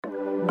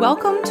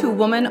Welcome to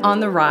Woman on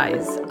the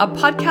Rise, a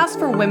podcast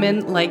for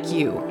women like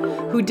you,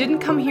 who didn't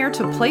come here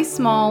to play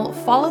small,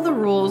 follow the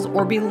rules,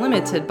 or be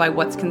limited by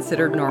what's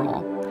considered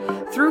normal.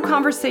 Through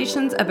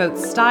conversations about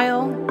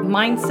style,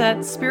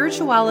 mindset,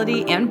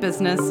 spirituality, and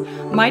business,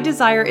 my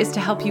desire is to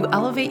help you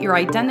elevate your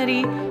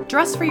identity,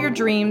 dress for your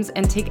dreams,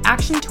 and take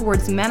action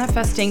towards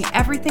manifesting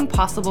everything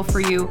possible for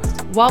you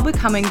while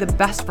becoming the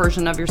best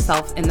version of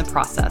yourself in the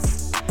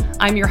process.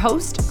 I'm your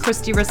host,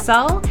 Christy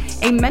Russell,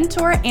 a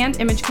mentor and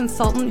image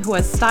consultant who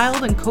has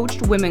styled and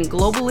coached women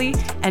globally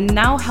and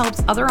now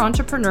helps other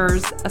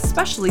entrepreneurs,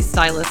 especially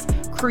stylists,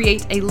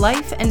 create a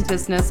life and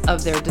business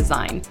of their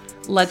design.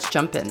 Let's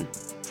jump in.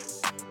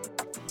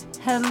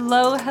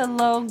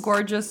 Hello,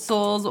 gorgeous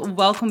souls.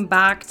 Welcome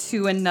back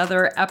to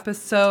another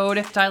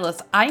episode.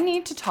 Stylists, I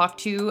need to talk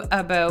to you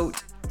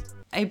about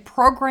a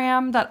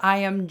program that I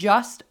am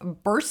just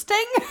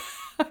bursting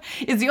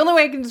is the only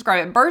way I can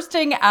describe it.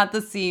 Bursting at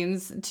the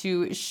seams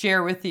to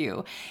share with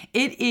you.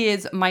 It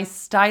is my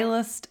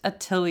Stylist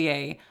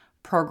Atelier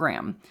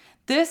program.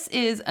 This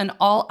is an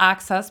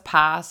all-access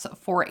pass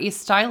for a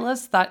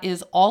stylist that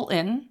is all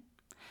in,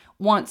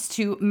 wants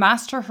to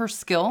master her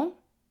skill,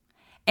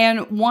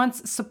 and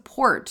wants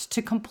support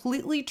to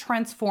completely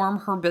transform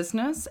her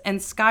business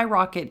and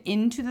skyrocket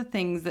into the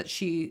things that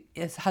she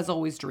has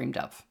always dreamed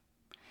of.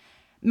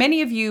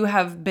 Many of you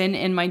have been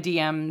in my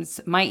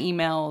DMs, my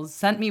emails,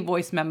 sent me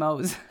voice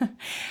memos,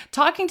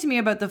 talking to me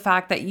about the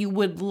fact that you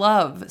would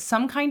love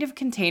some kind of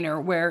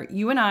container where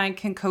you and I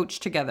can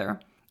coach together,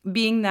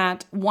 being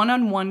that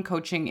one-on-one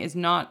coaching is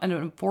not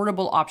an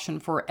affordable option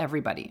for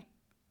everybody.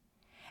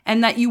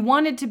 And that you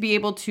wanted to be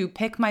able to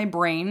pick my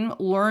brain,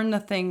 learn the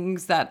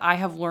things that I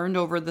have learned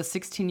over the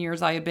 16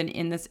 years I have been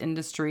in this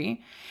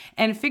industry,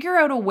 and figure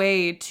out a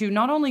way to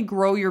not only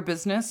grow your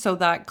business so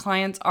that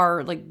clients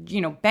are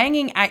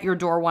banging at your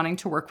door wanting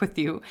to work with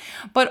you,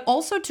 but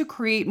also to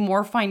create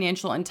more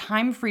financial and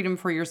time freedom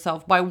for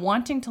yourself by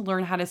wanting to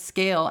learn how to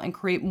scale and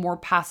create more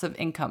passive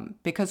income.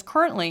 Because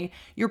currently,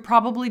 you're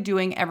probably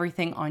doing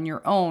everything on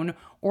your own,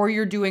 or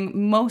you're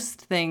doing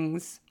most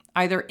things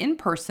either in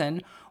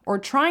person or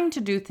trying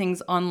to do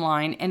things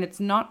online, and it's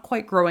not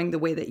quite growing the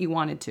way that you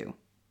wanted to.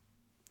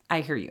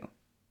 I hear you.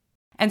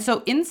 And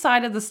so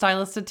inside of the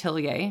Stylist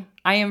Atelier,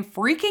 I am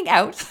freaking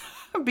out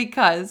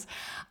because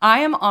I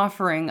am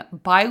offering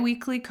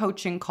bi-weekly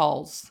coaching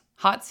calls,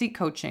 hot seat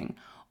coaching,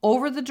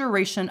 over the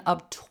duration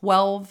of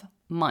 12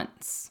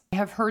 months. I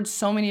have heard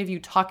so many of you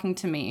talking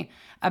to me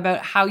about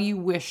how you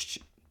wished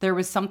there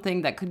was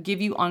something that could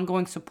give you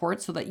ongoing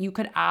support so that you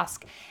could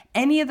ask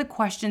any of the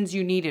questions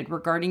you needed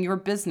regarding your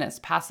business,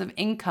 passive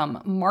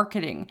income,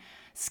 marketing,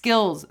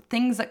 skills,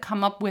 things that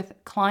come up with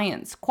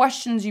clients,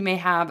 questions you may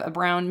have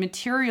around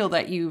material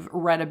that you've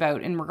read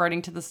about in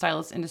regarding to the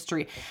stylist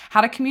industry,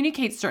 how to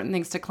communicate certain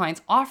things to clients,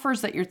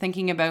 offers that you're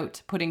thinking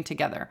about putting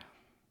together.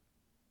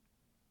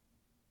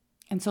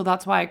 And so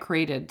that's why I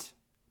created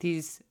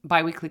these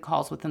bi-weekly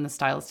calls within the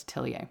Stylist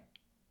Atelier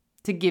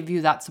to give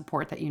you that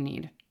support that you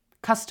need.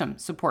 Custom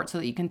support so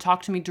that you can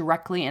talk to me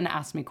directly and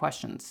ask me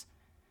questions.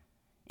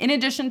 In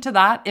addition to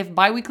that, if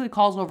bi-weekly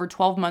calls over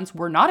 12 months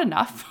were not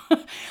enough,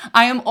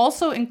 I am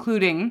also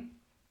including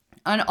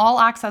an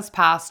all-access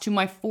pass to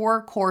my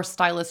 4 core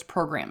stylist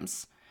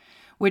programs,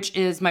 which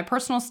is my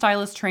personal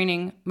stylist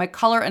training, my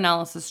color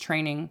analysis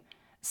training,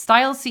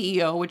 Style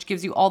CEO, which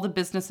gives you all the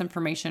business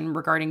information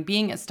regarding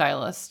being a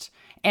stylist,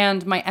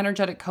 and my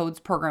energetic codes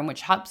program,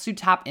 which helps you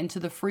tap into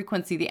the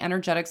frequency, the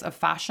energetics of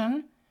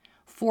fashion,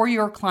 for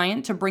your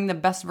client to bring the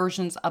best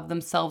versions of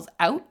themselves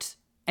out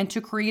and to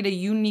create a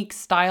unique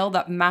style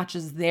that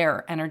matches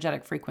their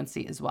energetic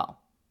frequency as well.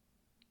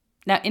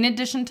 Now, in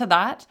addition to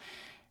that,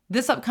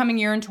 this upcoming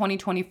year in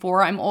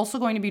 2024, I'm also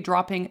going to be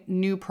dropping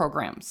new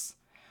programs.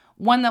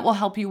 One that will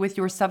help you with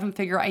your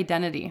 7-figure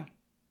identity,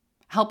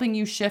 helping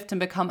you shift and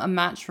become a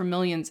match for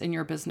millions in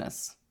your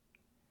business.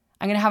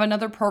 I'm going to have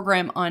another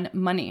program on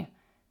money,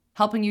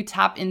 helping you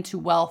tap into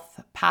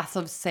wealth,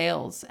 passive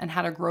sales, and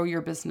how to grow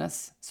your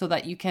business so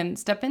that you can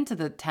step into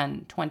the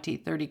 10, 20,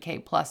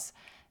 30K plus,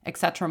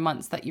 etc.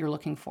 months that you're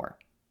looking for.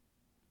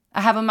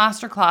 I have a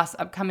masterclass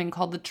upcoming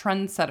called The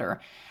Trendsetter,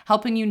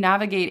 helping you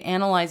navigate,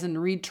 analyze,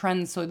 and read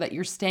trends so that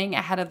you're staying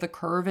ahead of the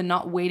curve and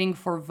not waiting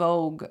for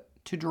Vogue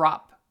to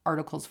drop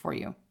articles for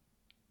you.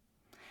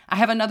 I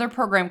have another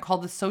program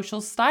called The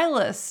Social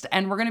Stylist,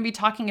 and we're going to be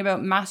talking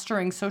about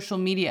mastering social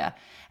media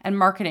and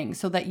marketing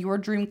so that your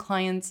dream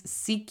clients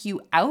seek you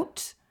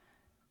out,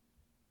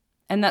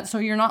 and that so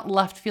you're not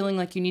left feeling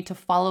like you need to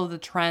follow the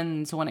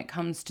trends when it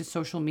comes to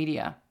social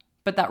media,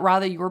 but that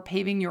rather you're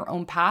paving your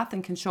own path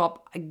and can show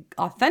up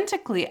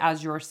authentically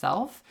as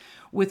yourself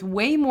with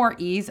way more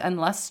ease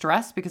and less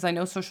stress, because I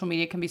know social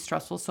media can be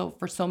stressful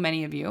for so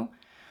many of you.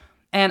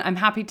 And I'm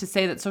happy to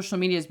say that social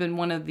media has been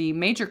one of the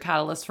major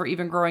catalysts for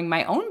even growing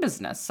my own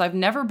business. I've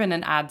never been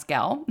an ads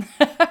gal.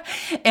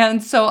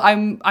 And so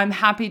I'm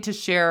happy to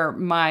share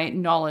my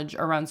knowledge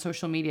around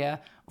social media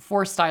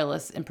for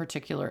stylists in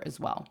particular as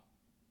well.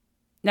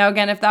 Now,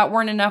 again, if that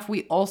weren't enough,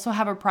 we also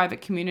have a private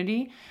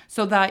community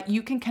so that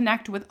you can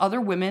connect with other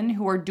women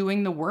who are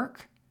doing the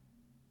work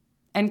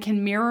and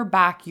can mirror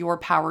back your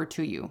power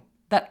to you,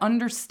 that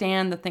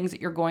understand the things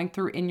that you're going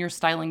through in your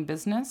styling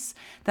business,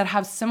 that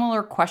have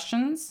similar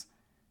questions,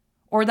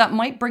 or that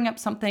might bring up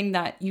something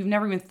that you've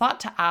never even thought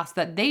to ask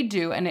that they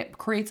do, and it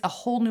creates a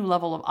whole new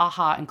level of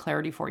aha and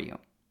clarity for you.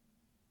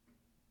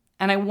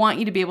 And I want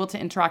you to be able to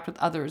interact with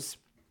others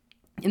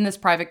in this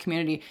private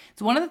community.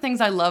 It's one of the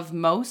things I love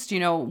most,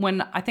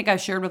 when I think I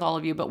shared with all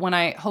of you, but when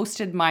I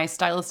hosted my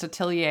stylist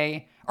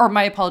atelier, or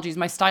my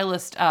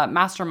stylist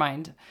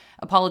mastermind,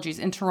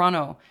 in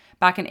Toronto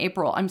back in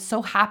April, I'm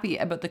so happy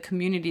about the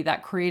community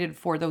that created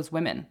for those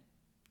women.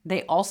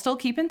 They all still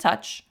keep in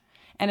touch.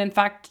 And in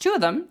fact, 2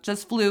 of them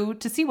just flew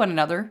to see one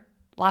another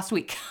last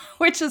week,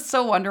 which is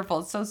so wonderful.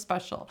 It's so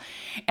special.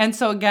 And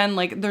so again,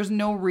 there's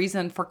no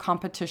reason for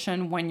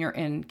competition when you're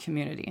in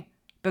community,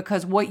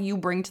 because what you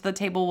bring to the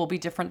table will be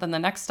different than the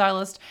next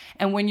stylist.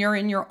 And when you're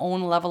in your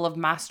own level of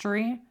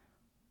mastery,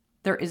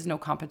 there is no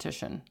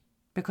competition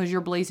because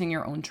you're blazing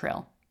your own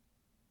trail.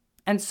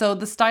 And so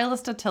the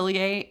Stylist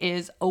Atelier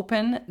is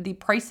open. The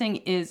pricing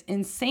is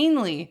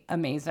insanely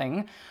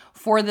amazing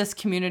for this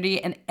community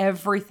and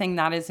everything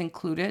that is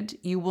included.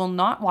 You will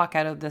not walk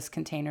out of this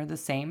container the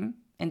same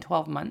in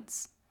 12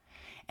 months.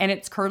 And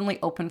it's currently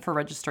open for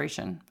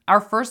registration.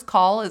 Our first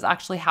call is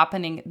actually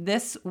happening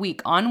this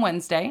week on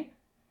Wednesday.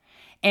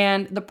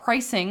 And the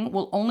pricing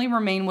will only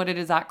remain what it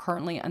is at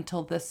currently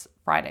until this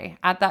Friday.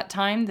 At that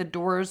time, the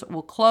doors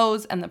will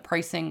close and the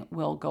pricing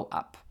will go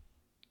up.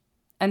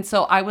 And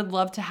so I would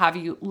love to have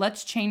you.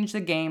 Let's change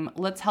the game.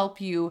 Let's help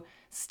you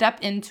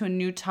step into a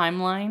new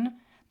timeline,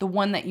 the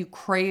one that you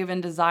crave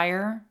and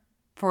desire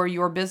for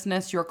your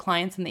business, your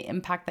clients, and the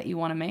impact that you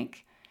want to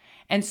make.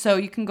 And so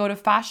you can go to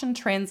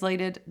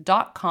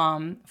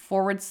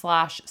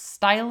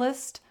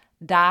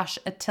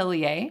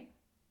fashiontranslated.com/stylist-atelier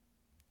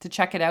to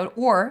check it out,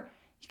 or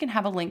you can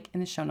have a link in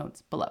the show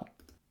notes below.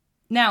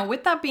 Now,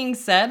 with that being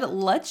said,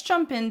 let's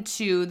jump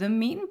into the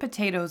meat and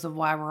potatoes of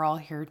why we're all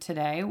here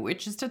today,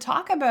 which is to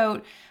talk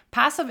about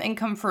passive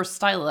income for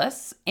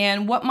stylists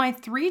and what my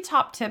 3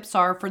 top tips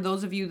are for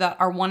those of you that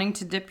are wanting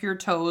to dip your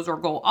toes or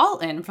go all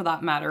in for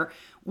that matter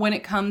when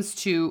it comes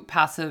to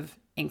passive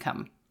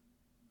income.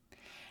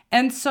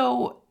 And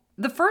so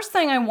the first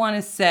thing I want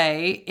to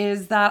say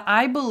is that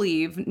I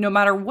believe no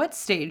matter what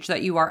stage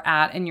that you are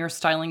at in your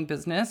styling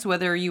business,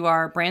 whether you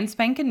are brand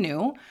spanking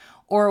new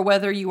or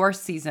whether you are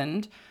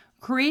seasoned,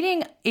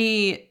 creating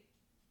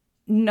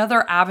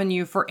another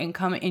avenue for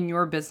income in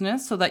your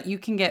business so that you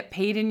can get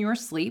paid in your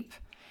sleep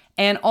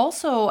and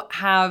also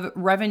have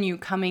revenue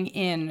coming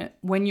in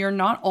when you're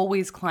not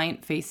always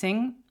client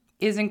facing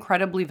is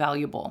incredibly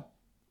valuable.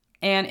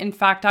 And in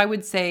fact, I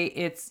would say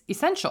it's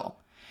essential.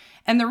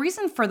 And the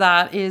reason for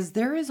that is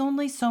there is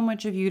only so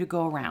much of you to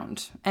go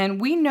around.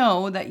 And we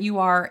know that you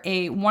are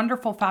a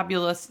wonderful,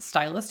 fabulous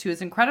stylist who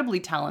is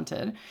incredibly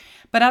talented.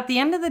 But at the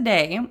end of the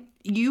day,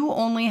 you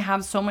only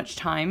have so much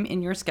time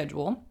in your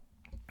schedule.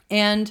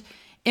 And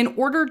in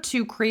order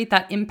to create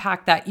that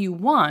impact that you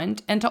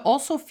want, and to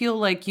also feel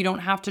like you don't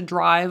have to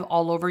drive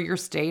all over your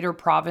state or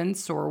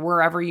province or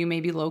wherever you may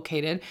be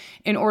located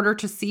in order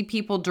to see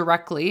people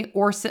directly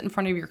or sit in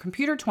front of your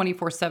computer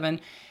 24/7,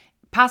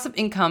 passive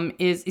income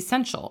is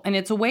essential. And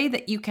it's a way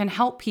that you can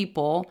help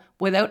people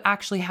without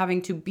actually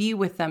having to be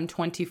with them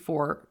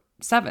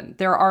 24/7.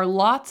 There are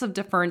lots of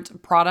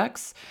different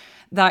products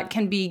that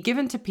can be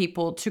given to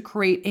people to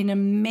create an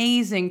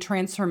amazing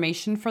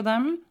transformation for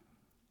them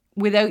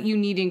without you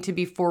needing to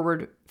be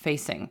forward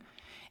facing.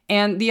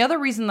 And the other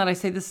reason that I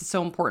say this is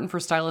so important for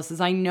stylists is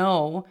I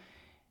know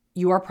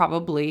you are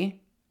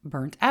probably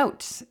burnt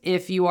out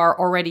if you are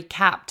already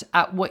capped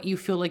at what you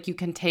feel like you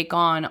can take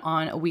on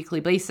a weekly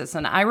basis.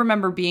 And I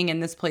remember being in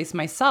this place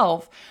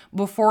myself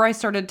before I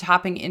started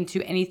tapping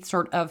into any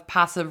sort of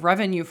passive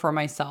revenue for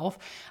myself.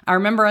 I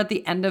remember at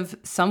the end of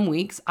some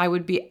weeks, I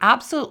would be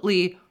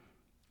absolutely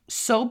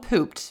so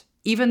pooped,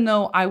 even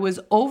though I was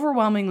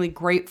overwhelmingly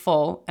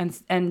grateful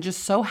and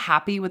just so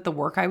happy with the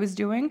work I was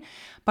doing.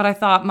 But I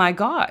thought, my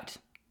God,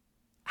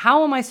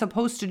 how am I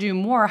supposed to do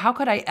more? How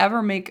could I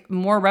ever make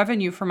more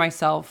revenue for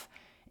myself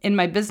in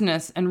my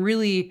business and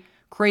really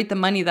create the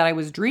money that I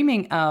was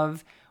dreaming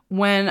of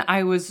when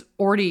I was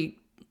already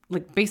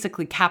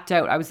basically capped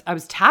out? I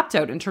was tapped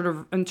out in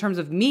terms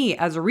of me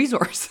as a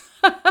resource.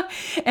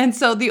 And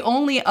so the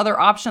only other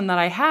option that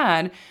I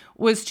had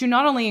was to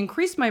not only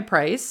increase my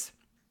price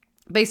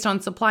based on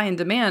supply and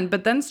demand,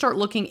 but then start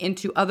looking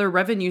into other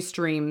revenue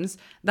streams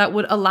that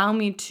would allow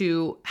me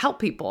to help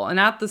people. And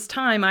at this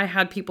time, I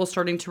had people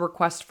starting to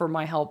request for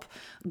my help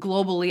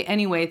globally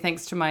anyway,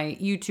 thanks to my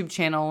YouTube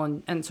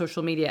channel and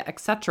social media,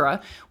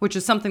 etc., which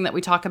is something that we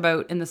talk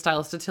about in the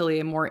Stylist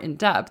Atelier more in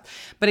depth.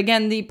 But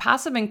again, the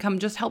passive income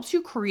just helps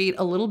you create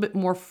a little bit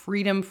more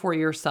freedom for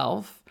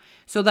yourself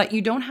so that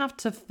you don't have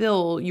to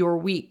fill your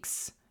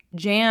weeks,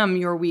 jam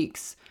your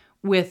weeks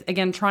with,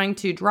 again, trying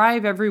to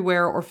drive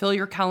everywhere or fill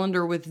your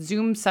calendar with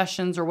Zoom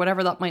sessions or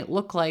whatever that might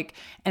look like.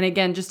 And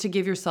again, just to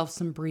give yourself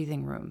some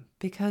breathing room,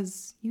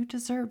 because you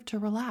deserve to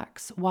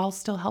relax while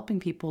still helping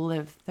people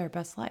live their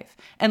best life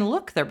and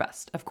look their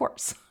best, of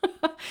course.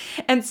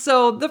 And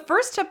so the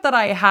first tip that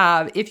I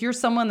have, if you're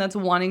someone that's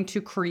wanting to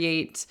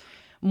create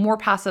more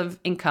passive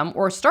income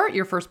or start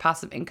your first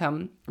passive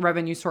income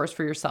revenue source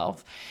for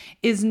yourself,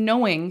 is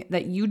knowing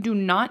that you do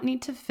not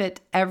need to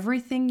fit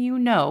everything you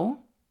know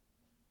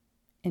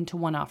into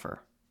one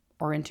offer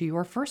or into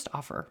your first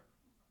offer.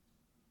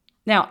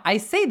 Now, I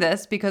say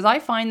this because I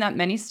find that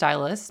many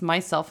stylists,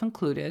 myself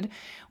included,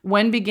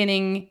 when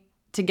beginning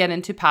to get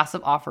into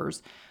passive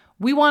offers,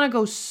 we want to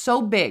go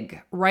so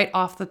big right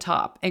off the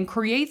top and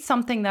create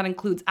something that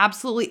includes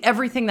absolutely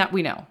everything that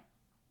we know,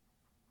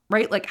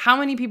 right? Like, how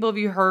many people have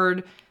you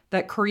heard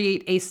that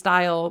create a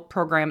style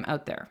program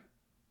out there?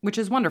 Which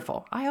is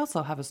wonderful. I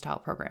also have a style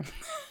program.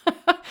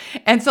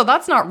 And so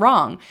that's not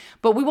wrong,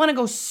 but we want to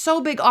go so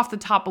big off the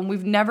top when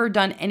we've never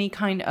done any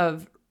kind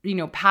of,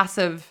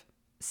 passive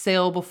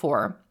sale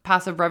before,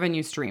 passive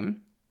revenue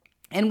stream.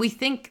 And we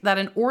think that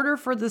in order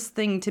for this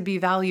thing to be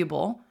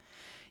valuable,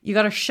 you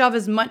got to shove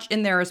as much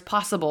in there as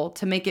possible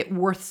to make it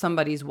worth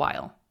somebody's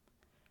while.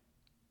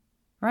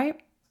 Right?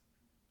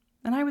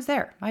 And I was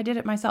there. I did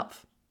it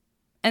myself.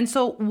 And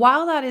so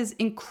while that is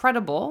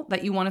incredible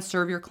that you want to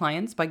serve your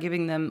clients by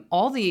giving them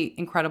all the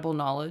incredible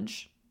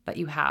knowledge that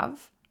you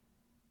have,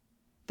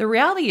 the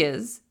reality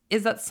is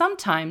that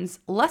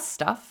sometimes less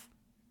stuff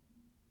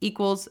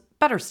equals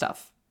better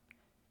stuff.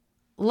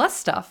 Less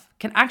stuff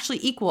can actually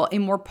equal a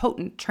more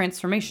potent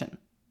transformation.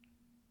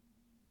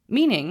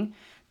 Meaning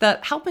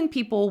that helping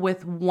people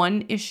with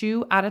one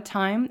issue at a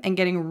time and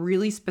getting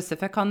really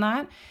specific on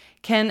that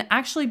can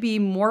actually be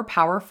more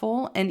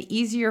powerful and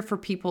easier for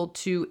people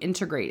to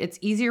integrate. It's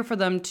easier for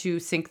them to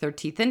sink their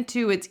teeth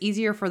into. It's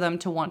easier for them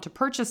to want to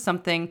purchase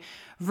something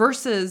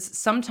versus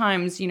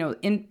sometimes,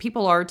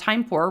 people are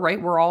time poor,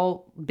 right? We're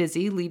all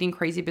busy, leading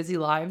crazy busy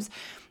lives.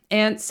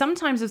 And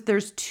sometimes if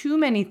there's too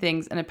many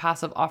things in a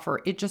passive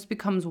offer, it just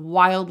becomes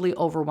wildly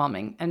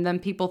overwhelming. And then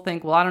people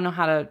think, well, I don't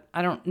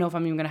know if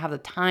I'm even going to have the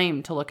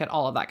time to look at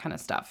all of that kind of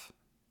stuff.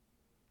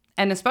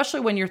 And especially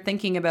when you're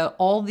thinking about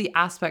all the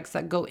aspects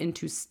that go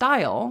into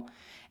style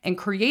and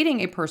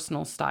creating a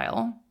personal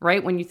style,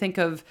 right? When you think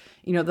of,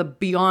 the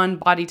beyond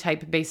body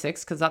type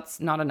basics, because that's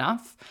not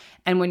enough.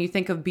 And when you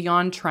think of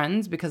beyond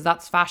trends, because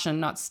that's fashion,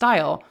 not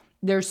style,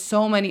 there's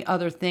so many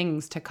other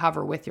things to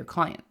cover with your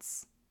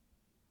clients.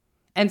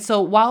 And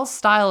so while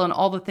style and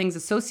all the things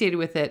associated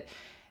with it,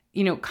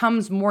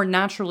 comes more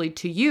naturally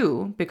to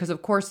you because,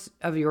 of course,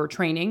 of your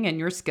training and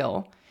your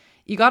skill,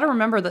 you got to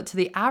remember that to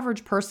the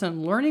average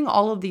person, learning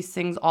all of these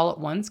things all at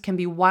once can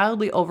be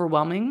wildly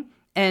overwhelming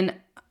and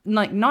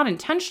not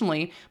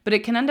intentionally, but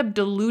it can end up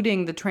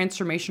diluting the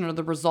transformation or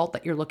the result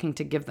that you're looking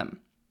to give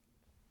them,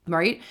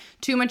 right?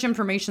 Too much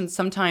information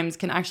sometimes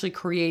can actually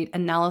create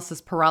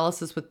analysis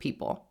paralysis with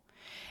people.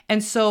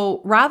 And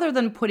so rather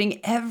than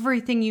putting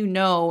everything you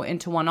know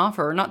into one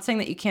offer, not saying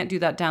that you can't do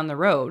that down the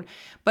road,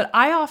 but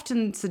I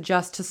often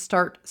suggest to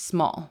start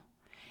small,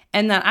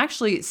 and that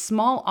actually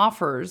small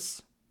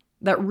offers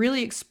that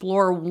really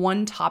explore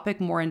one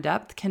topic more in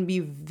depth can be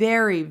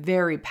very,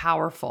 very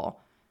powerful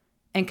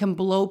and can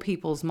blow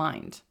people's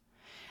mind.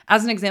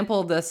 As an example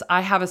of this,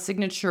 I have a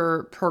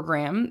signature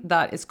program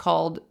that is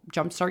called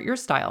Jumpstart Your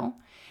Style.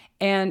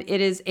 And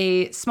it is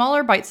a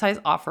smaller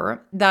bite-sized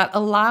offer that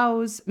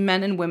allows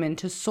men and women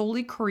to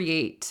solely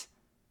create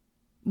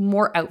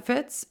more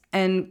outfits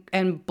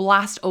and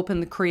blast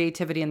open the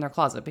creativity in their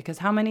closet. Because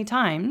how many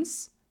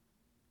times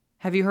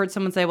have you heard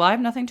someone say, well, I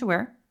have nothing to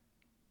wear?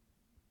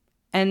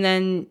 And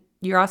then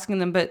you're asking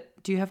them, but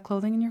do you have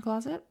clothing in your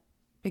closet?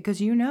 Because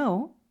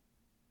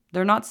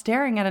they're not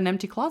staring at an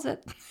empty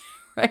closet,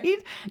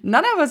 right?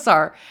 None of us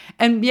are.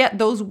 And yet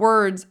those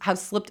words have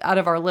slipped out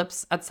of our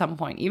lips at some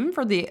point, even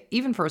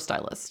for a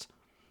stylist,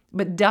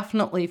 but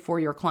definitely for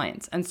your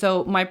clients. And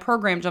so my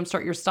program,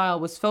 Jumpstart Your Style,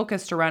 was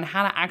focused around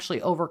how to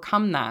actually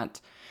overcome that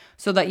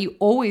so that you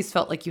always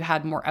felt like you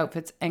had more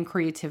outfits and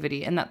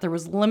creativity and that there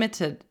was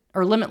limitless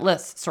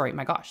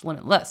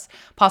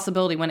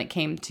possibility when it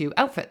came to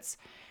outfits.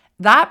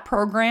 That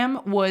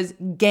program was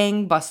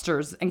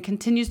gangbusters and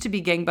continues to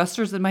be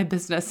gangbusters in my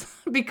business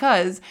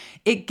because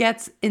it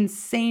gets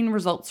insane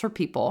results for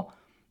people.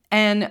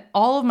 And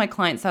all of my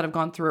clients that have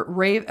gone through it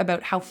rave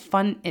about how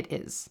fun it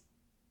is.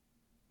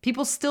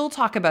 People still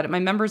talk about it. My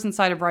members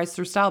inside of Rise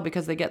Through Style,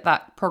 because they get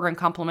that program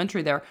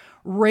complimentary there,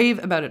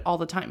 rave about it all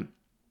the time.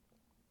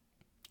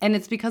 And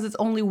it's because it's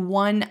only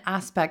one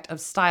aspect of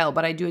style,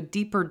 but I do a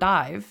deeper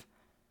dive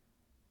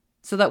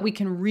so that we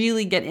can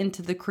really get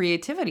into the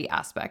creativity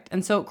aspect.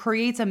 And so it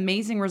creates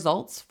amazing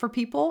results for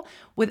people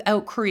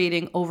without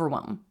creating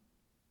overwhelm,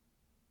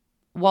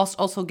 whilst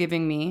also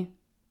giving me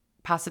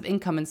passive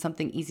income and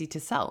something easy to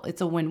sell. It's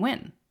a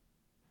win-win.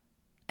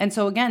 And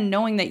so again,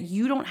 knowing that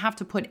you don't have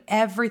to put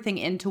everything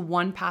into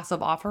one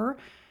passive offer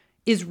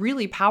is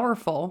really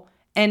powerful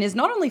and is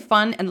not only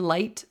fun and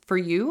light for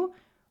you,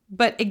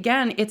 But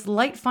again, it's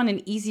light, fun,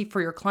 and easy for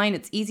your client.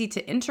 It's easy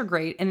to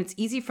integrate, and it's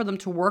easy for them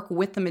to work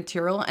with the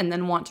material and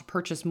then want to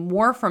purchase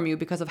more from you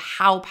because of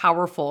how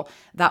powerful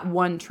that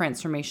one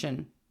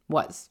transformation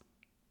was.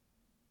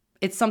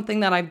 It's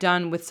something that I've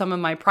done with some of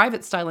my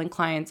private styling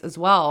clients as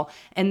well,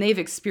 and they've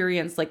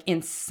experienced like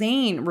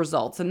insane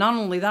results. And not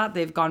only that,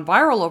 they've gone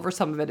viral over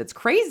some of it. It's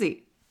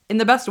crazy in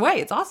the best way.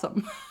 It's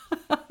awesome.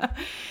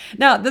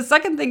 Now, the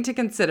second thing to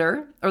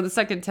consider, or the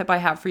second tip I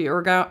have for you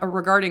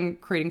regarding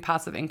creating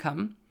passive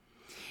income,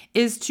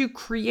 is to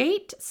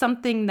create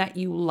something that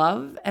you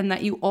love and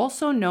that you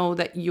also know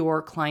that your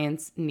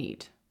clients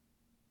need.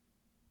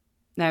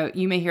 Now,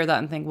 you may hear that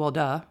and think, well,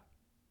 duh.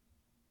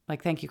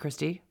 Like, thank you,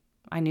 Christy.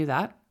 I knew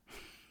that.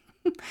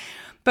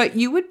 But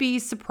you would be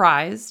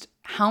surprised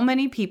how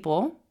many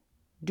people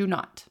do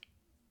not.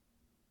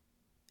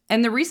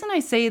 And the reason I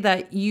say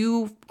that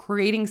you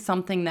creating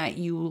something that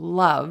you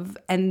love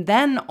and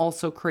then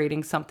also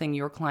creating something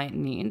your client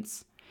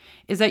needs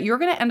is that you're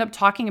going to end up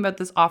talking about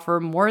this offer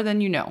more than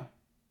you know.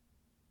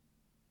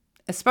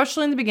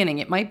 Especially in the beginning,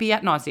 it might be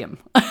ad nauseum.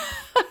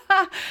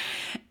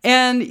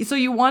 And so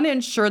you want to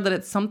ensure that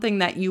it's something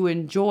that you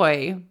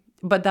enjoy,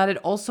 but that it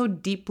also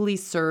deeply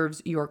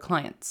serves your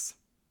clients.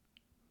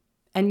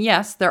 And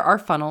yes, there are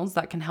funnels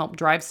that can help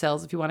drive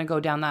sales if you want to go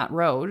down that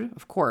road,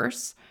 of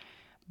course.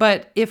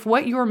 But if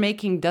what you're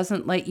making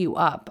doesn't light you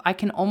up, I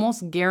can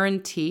almost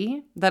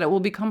guarantee that it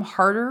will become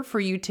harder for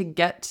you to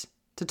get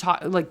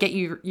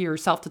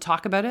yourself to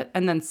talk about it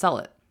and then sell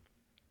it.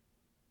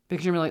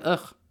 Because you're like,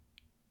 ugh,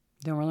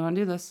 don't really want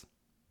to do this,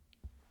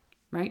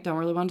 right? Don't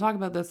really want to talk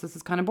about this. This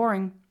is kind of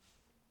boring.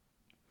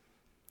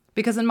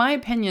 Because in my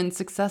opinion,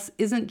 success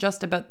isn't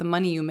just about the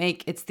money you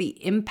make. It's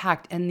the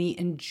impact and the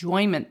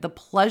enjoyment, the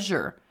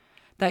pleasure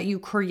that you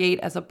create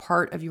as a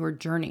part of your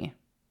journey.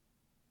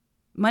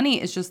 Money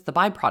is just the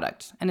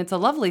byproduct, and it's a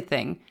lovely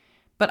thing,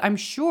 but I'm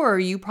sure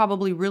you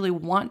probably really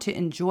want to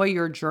enjoy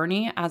your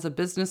journey as a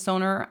business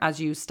owner, as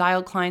you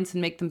style clients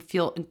and make them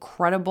feel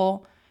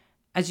incredible,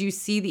 as you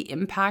see the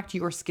impact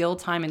your skill,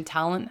 time, and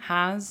talent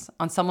has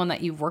on someone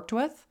that you've worked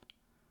with.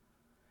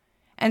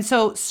 And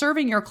so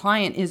serving your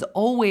client is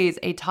always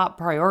a top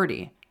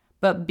priority,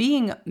 but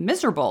being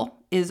miserable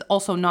is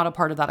also not a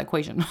part of that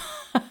equation.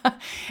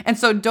 And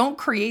so don't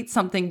create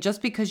something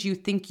just because you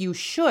think you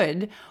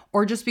should,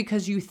 or just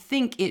because you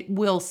think it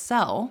will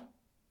sell,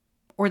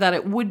 or that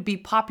it would be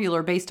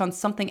popular based on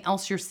something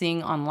else you're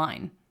seeing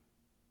online.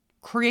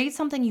 Create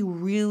something you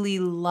really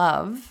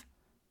love,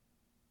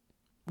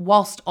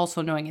 whilst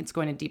also knowing it's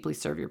going to deeply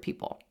serve your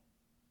people.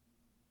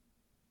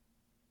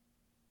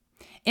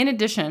 In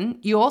addition,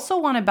 you also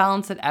want to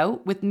balance it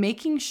out with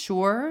making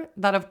sure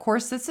that, of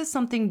course, this is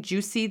something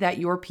juicy that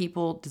your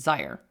people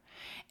desire.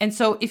 And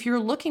so if you're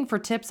looking for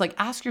tips, like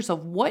ask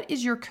yourself, what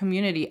is your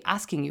community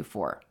asking you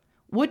for?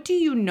 What do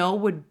you know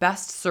would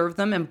best serve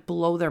them and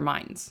blow their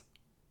minds?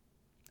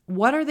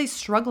 What are they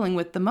struggling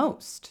with the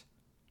most?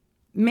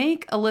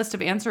 Make a list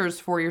of answers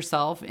for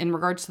yourself in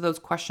regards to those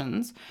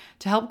questions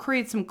to help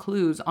create some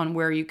clues on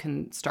where you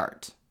can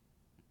start.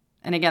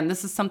 And again,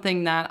 this is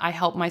something that I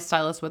help my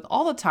stylists with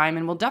all the time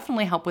and will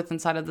definitely help with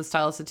inside of the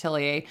Stylist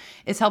Atelier,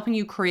 is helping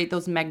you create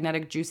those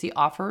magnetic, juicy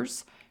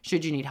offers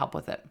should you need help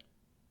with it.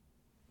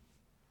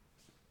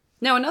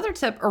 Now, another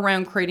tip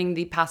around creating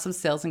the passive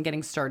sales and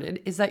getting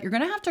started is that you're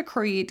going to have to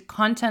create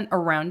content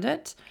around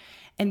it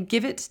and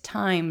give it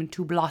time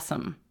to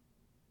blossom.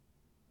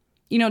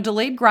 You know,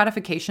 delayed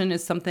gratification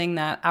is something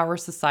that our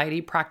society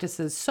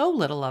practices so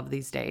little of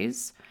these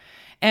days.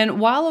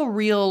 And while a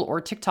reel or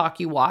TikTok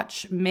you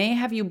watch may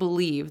have you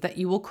believe that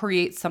you will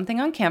create something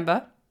on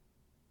Canva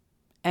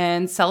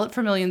and sell it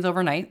for millions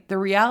overnight, the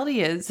reality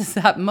is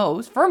that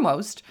for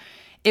most,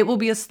 it will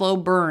be a slow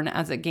burn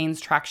as it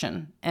gains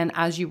traction and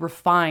as you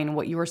refine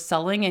what you are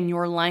selling and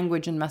your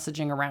language and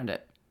messaging around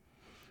it.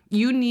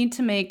 You need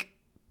to make,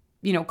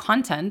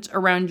 content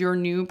around your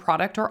new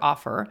product or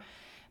offer,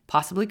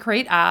 possibly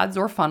create ads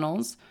or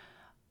funnels,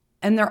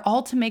 and they're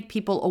all to make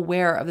people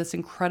aware of this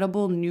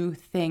incredible new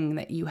thing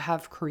that you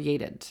have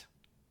created.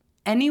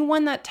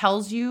 Anyone that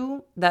tells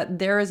you that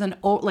there is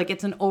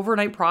it's an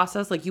overnight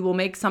process, like you will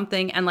make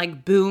something and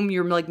like, boom,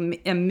 you're like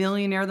a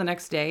millionaire the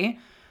next day,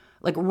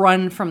 like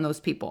run from those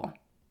people,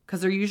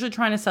 because they're usually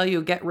trying to sell you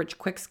a get rich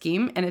quick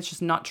scheme, and it's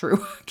just not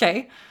true,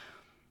 okay?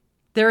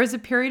 There is a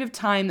period of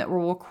time that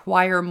will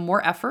require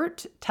more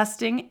effort,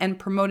 testing, and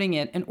promoting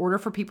it in order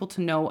for people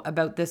to know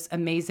about this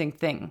amazing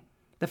thing.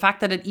 The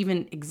fact that it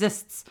even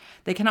exists.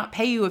 They cannot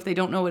pay you if they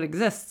don't know it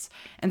exists.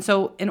 And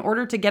so in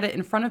order to get it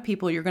in front of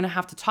people, you're going to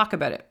have to talk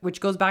about it, which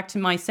goes back to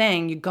my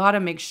saying, you got to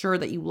make sure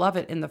that you love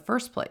it in the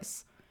first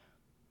place.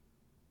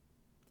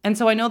 And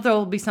so I know there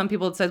will be some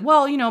people that said,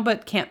 well,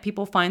 but can't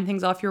people find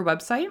things off your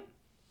website?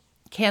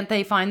 Can't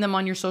they find them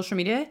on your social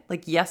media?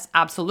 Like, yes,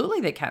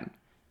 absolutely they can.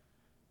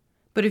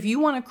 But if you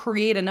want to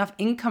create enough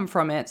income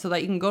from it so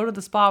that you can go to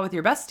the spa with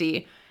your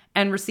bestie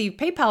and receive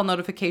PayPal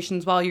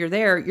notifications while you're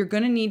there, you're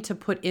going to need to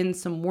put in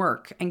some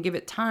work and give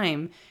it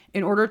time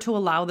in order to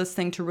allow this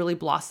thing to really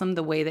blossom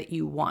the way that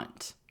you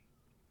want.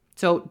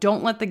 So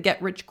don't let the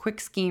get rich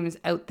quick schemes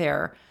out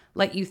there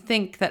let you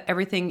think that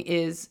everything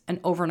is an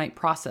overnight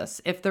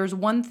process. If there's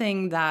one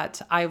thing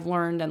that I've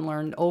learned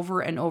over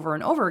and over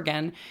and over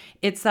again,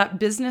 it's that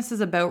business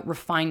is about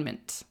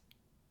refinement.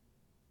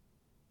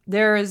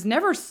 There's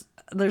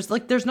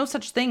no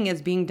such thing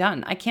as being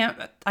done. I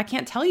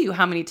can't tell you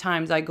how many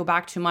times I go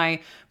back to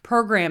my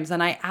programs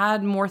and I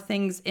add more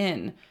things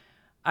in.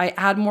 I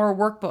add more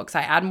workbooks,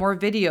 I add more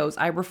videos,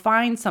 I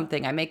refine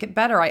something, I make it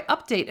better, I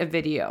update a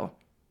video.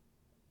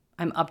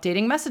 I'm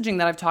updating messaging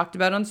that I've talked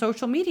about on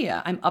social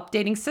media. I'm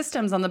updating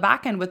systems on the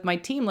back end with my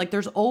team. Like,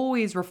 there's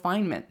always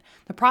refinement.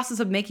 The process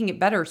of making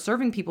it better,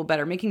 serving people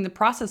better, making the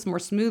process more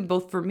smooth,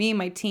 both for me,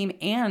 my team,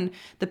 and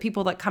the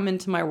people that come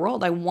into my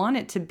world. I want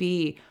it to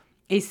be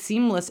a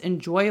seamless,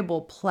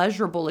 enjoyable,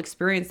 pleasurable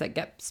experience that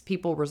gets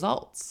people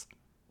results.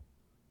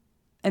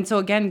 And so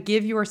again,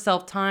 give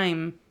yourself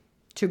time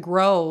to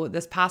grow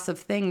this passive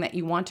thing that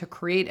you want to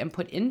create and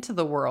put into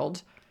the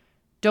world.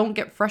 Don't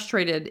get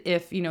frustrated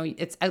if,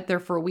 it's out there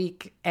for a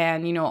week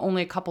and,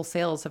 only a couple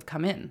sales have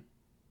come in.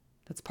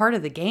 That's part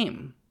of the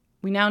game.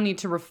 We now need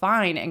to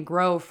refine and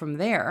grow from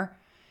there.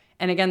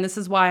 And again, this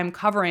is why I'm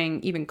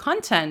covering even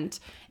content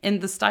in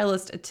the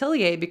Stylist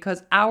Atelier,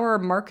 because our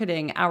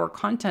marketing, our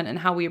content, and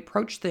how we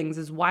approach things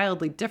is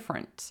wildly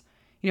different.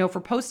 If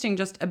we're posting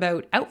just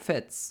about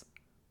outfits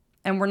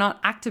and we're not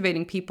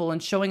activating people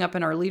and showing up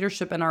in our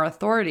leadership and our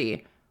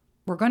authority,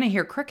 we're going to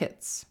hear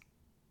crickets.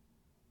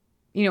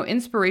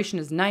 Inspiration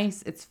is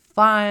nice, it's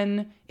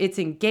fun, it's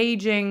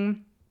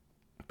engaging,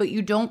 but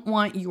you don't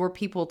want your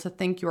people to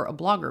think you're a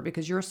blogger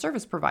because you're a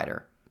service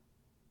provider.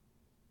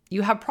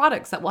 You have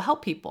products that will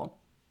help people.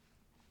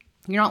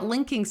 You're not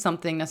linking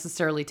something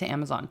necessarily to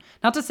Amazon.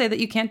 Not to say that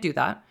you can't do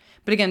that,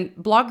 but again,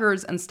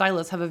 bloggers and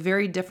stylists have a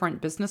very different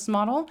business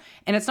model,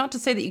 and it's not to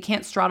say that you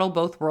can't straddle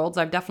both worlds.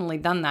 I've definitely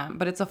done that,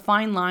 but it's a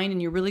fine line,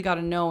 and you really got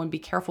to know and be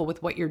careful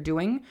with what you're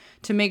doing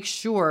to make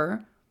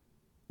sure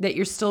that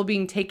you're still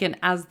being taken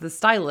as the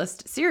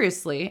stylist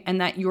seriously,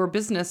 and that your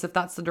business, if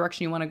that's the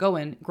direction you want to go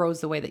in, grows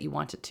the way that you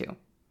want it to.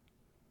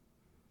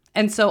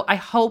 And so I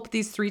hope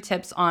these 3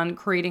 tips on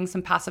creating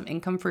some passive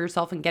income for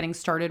yourself and getting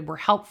started were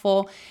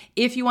helpful.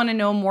 If you want to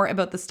know more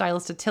about the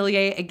Stylist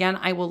Atelier, again,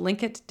 I will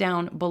link it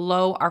down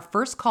below. Our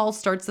first call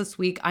starts this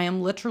week. I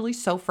am literally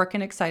so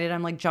freaking excited.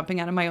 I'm like jumping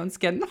out of my own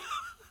skin.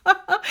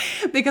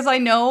 Because I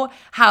know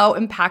how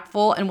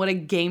impactful and what a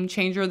game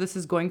changer this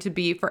is going to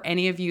be for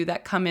any of you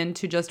that come in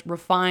to just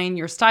refine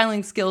your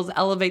styling skills,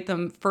 elevate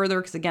them further.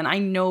 Because again, I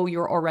know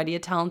you're already a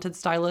talented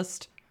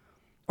stylist,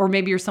 or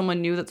maybe you're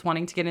someone new that's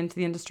wanting to get into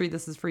the industry.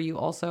 This is for you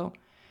also.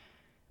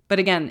 But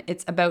again,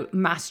 it's about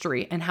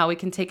mastery and how we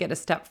can take it a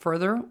step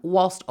further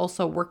whilst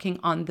also working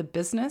on the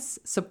business,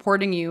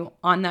 supporting you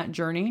on that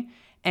journey,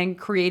 and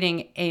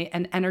creating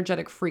an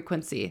energetic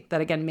frequency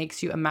that again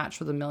makes you a match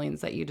for the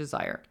millions that you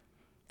desire.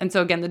 And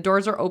so again, the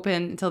doors are open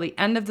until the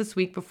end of this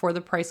week before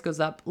the price goes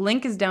up.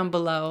 Link is down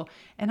below,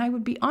 and I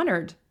would be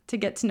honored to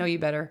get to know you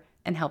better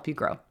and help you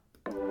grow.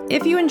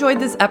 If you enjoyed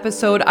this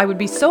episode, I would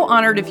be so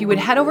honored if you would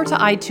head over to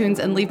iTunes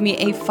and leave me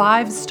a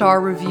 5-star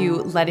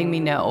review letting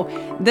me know.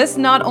 This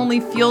not only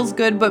feels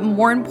good, but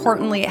more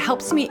importantly, it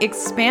helps me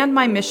expand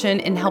my mission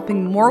in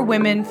helping more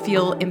women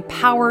feel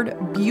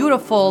empowered,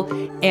 beautiful,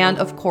 and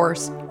of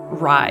course,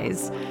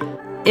 rise.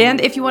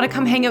 And if you want to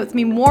come hang out with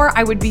me more,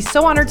 I would be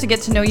so honored to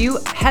get to know you.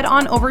 Head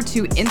on over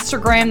to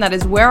Instagram. That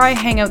is where I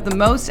hang out the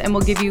most, and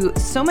we'll give you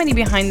so many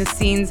behind the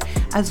scenes,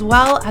 as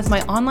well as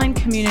my online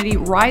community,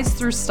 Rise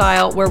Through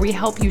Style, where we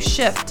help you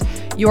shift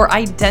your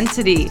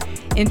identity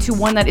into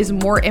one that is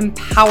more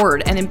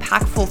empowered and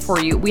impactful for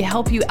you. We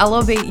help you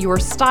elevate your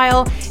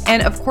style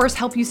and, of course,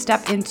 help you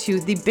step into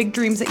the big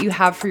dreams that you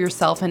have for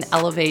yourself and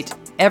elevate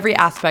every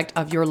aspect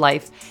of your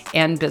life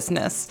and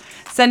business.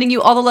 Sending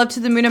you all the love to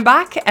the moon and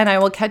back, and I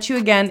will catch you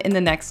again in the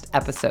next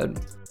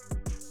episode.